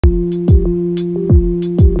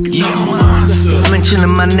Yeah, I'm a monster. Mentioning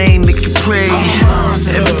my name make you pray.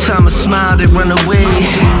 Every time I smile they run away.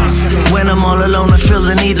 When I'm all alone I feel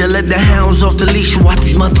the need to let the hounds off the leash and watch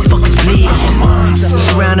these motherfuckers bleed.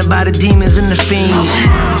 Surrounded by the demons and the fiends.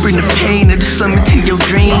 Bring the pain of the slumber to your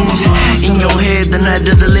dreams. In your head the night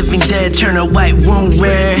of the living dead turn a white room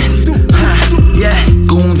red. Yeah.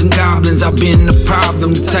 Goons and goblins, I've been the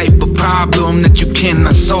problem. The type of problem that you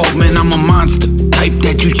cannot solve. Man, I'm a monster, type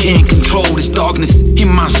that you can't control. This darkness in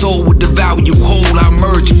my soul will devour you whole. I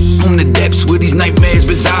emerge from the depths where these nightmares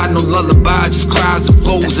reside. No lullaby, just cries and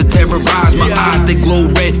flows that terrorize. My eyes, they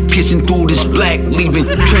glow red, piercing through this black, leaving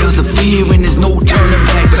trails of fear and there's no turning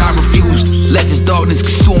back. But I refuse, let this darkness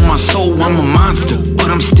consume my soul. I'm a monster,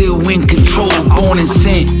 but I'm still in control. Born in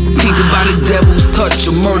sin, tainted by the devil's touch.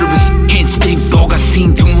 A murderous instinct, dog, I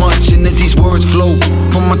seen too much. And as these words flow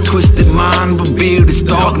from my twisted mind, reveal this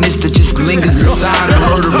darkness that just lingers inside a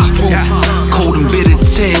murderous truth. Cold and bitter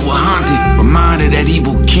tale, we're haunted, reminded that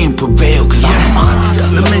evil can't prevail, cause I'm a monster.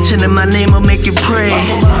 The mention of my name will make you pray.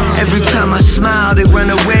 Every time I smile they run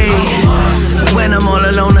away. When I'm all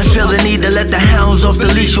alone I feel the need to let the hounds off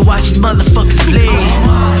the leash and watch these motherfuckers bleed.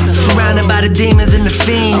 Surrounded by the demons and the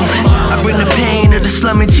fiends. I bring the pain of the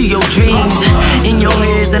slum into your dreams. In your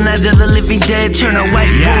head the night of the living dead turn a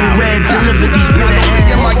white room red. Deliver these bitter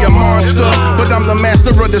ends. I'm like a monster, but I'm the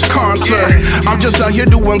master of this concert. I'm just out here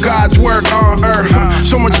doing God's work on earth.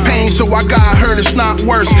 So much pain, so I got hurt, it's not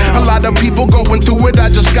worse. A lot of people going through it,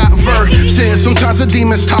 I just got verses. Sometimes the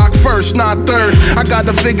demons talk first, not third. I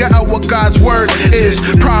gotta figure out what God's word is.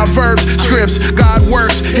 Proverbs, scripts, God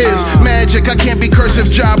works his magic. I can't be cursed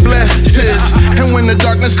if God blesses. And when the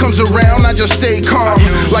darkness comes around, I just stay calm.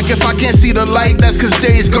 Like if I can't see the light, that's cause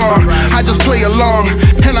day's gone. I just play along,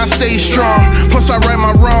 and I stay strong. Plus I right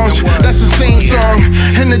my wrongs, that's the same song.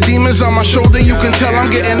 And the demons on my shoulder, you can tell I'm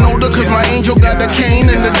getting older, cause my angel got the cane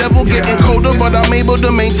and the devil getting colder. But I'm able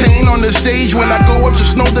to maintain on the stage. When I go up,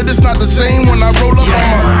 just know that it's not the same. When I roll up on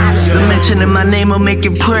my... The mention of my name will make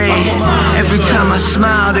you pray. Every time I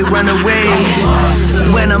smile they run away.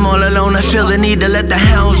 When I'm all alone I feel the need to let the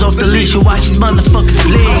hounds off the leash and watch these motherfuckers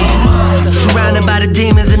bleed. Surrounded by the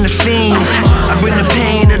demons and the fiends. I bring the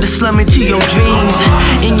pain of the slum into your dreams.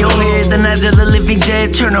 In your head the night of the living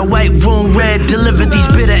dead turn a white room red. Deliver these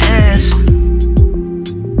bitter ends.